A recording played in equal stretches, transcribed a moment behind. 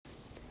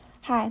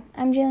Hi,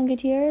 I'm Jalen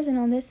Gutierrez, and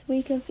on this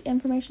week of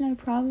information I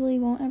probably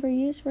won't ever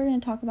use, we're going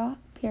to talk about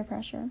peer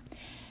pressure.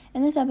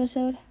 In this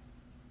episode,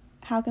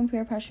 how can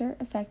peer pressure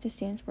affect a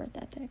student's work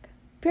ethic?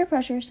 Peer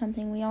pressure is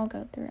something we all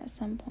go through at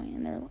some point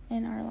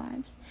in our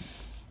lives,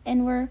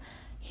 and we're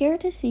here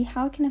to see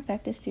how it can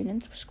affect a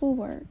student's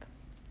schoolwork.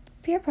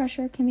 Peer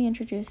pressure can be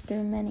introduced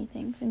through many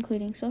things,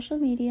 including social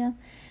media,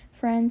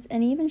 friends,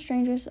 and even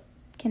strangers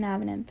can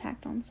have an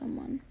impact on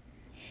someone.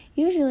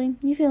 Usually,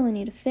 you feel the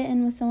need to fit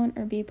in with someone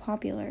or be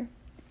popular.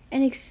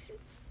 An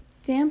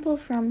example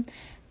from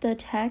the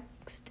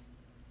text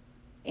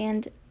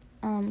and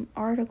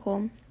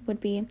article would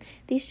be,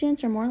 these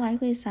students are more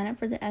likely to sign up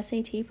for the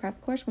SAT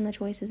prep course when the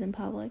choice is in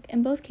public.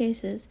 In both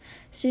cases,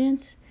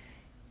 students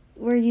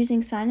were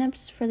using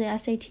sign-ups for the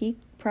SAT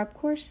prep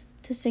course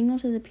to signal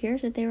to the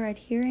peers that they were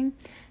adhering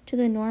to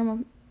the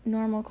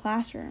normal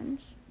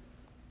classrooms.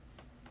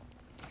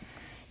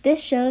 This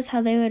shows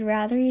how they would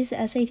rather use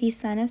the SAT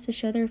signups to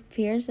show their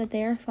peers that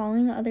they are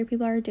following what other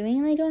people are doing,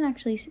 and they don't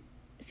actually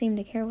seem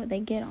to care what they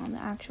get on the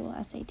actual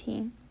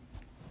SAT.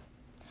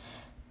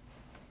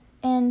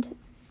 And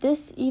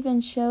this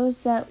even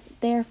shows that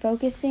they are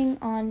focusing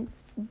on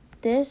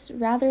this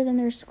rather than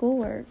their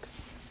schoolwork.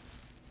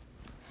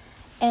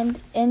 And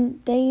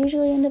they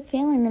usually end up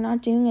failing or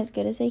not doing as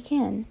good as they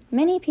can.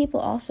 Many people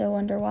also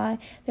wonder why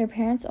their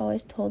parents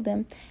always told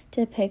them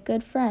to pick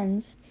good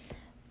friends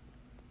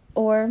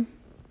or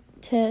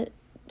to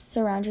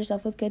surround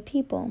yourself with good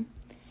people.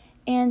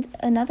 And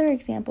another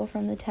example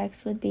from the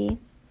text would be,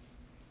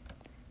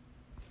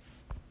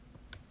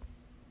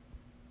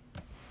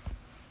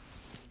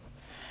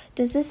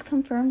 does this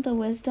confirm the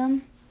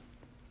wisdom?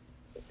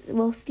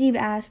 Well, Steve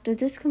asked,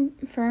 does this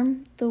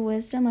confirm the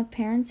wisdom of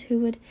parents who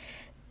would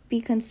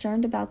be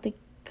concerned about the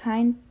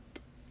kind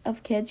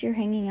of kids you're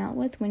hanging out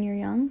with when you're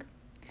young?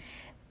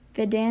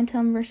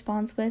 Vedantam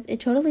responds with, it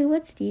totally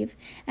would, Steve.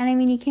 And I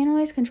mean, you can't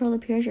always control the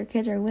peers your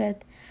kids are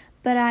with,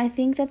 but I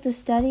think that the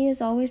study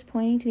is always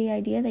pointing to the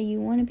idea that you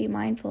want to be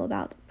mindful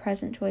about the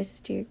present choices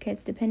to your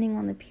kids depending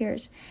on the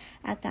peers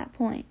at that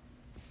point.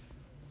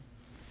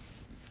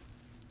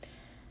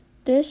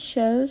 This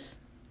shows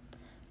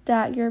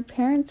that your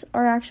parents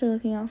are actually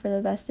looking out for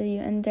the best of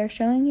you, and they're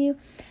showing you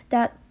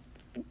that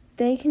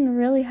they can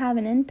really have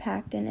an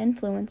impact and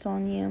influence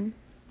on you.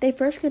 They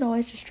first could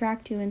always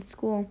distract you in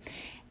school,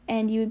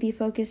 and you would be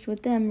focused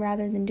with them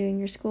rather than doing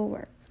your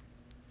schoolwork.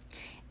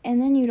 And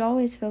then you'd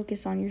always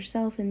focus on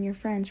yourself and your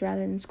friends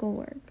rather than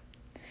schoolwork.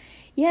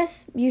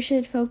 Yes, you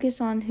should focus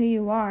on who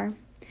you are,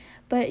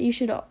 but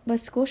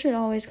school should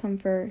always come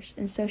first,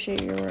 and so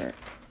should your work.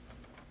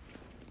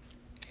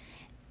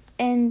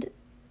 And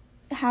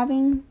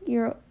having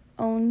your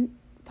own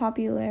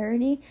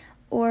popularity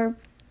or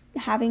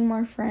having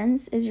more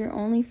friends is your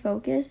only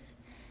focus,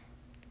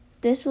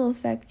 this will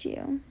affect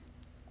you.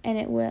 And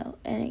it will.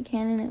 And it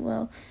can and it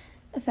will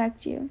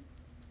affect you.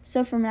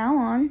 So from now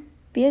on,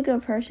 be a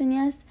good person,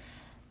 yes,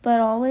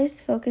 but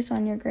always focus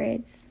on your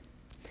grades.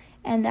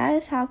 And that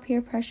is how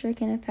peer pressure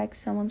can affect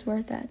someone's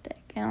work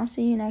ethic. And I'll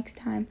see you next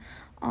time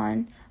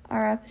on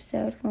our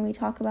episode when we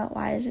talk about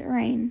why does it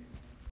rain.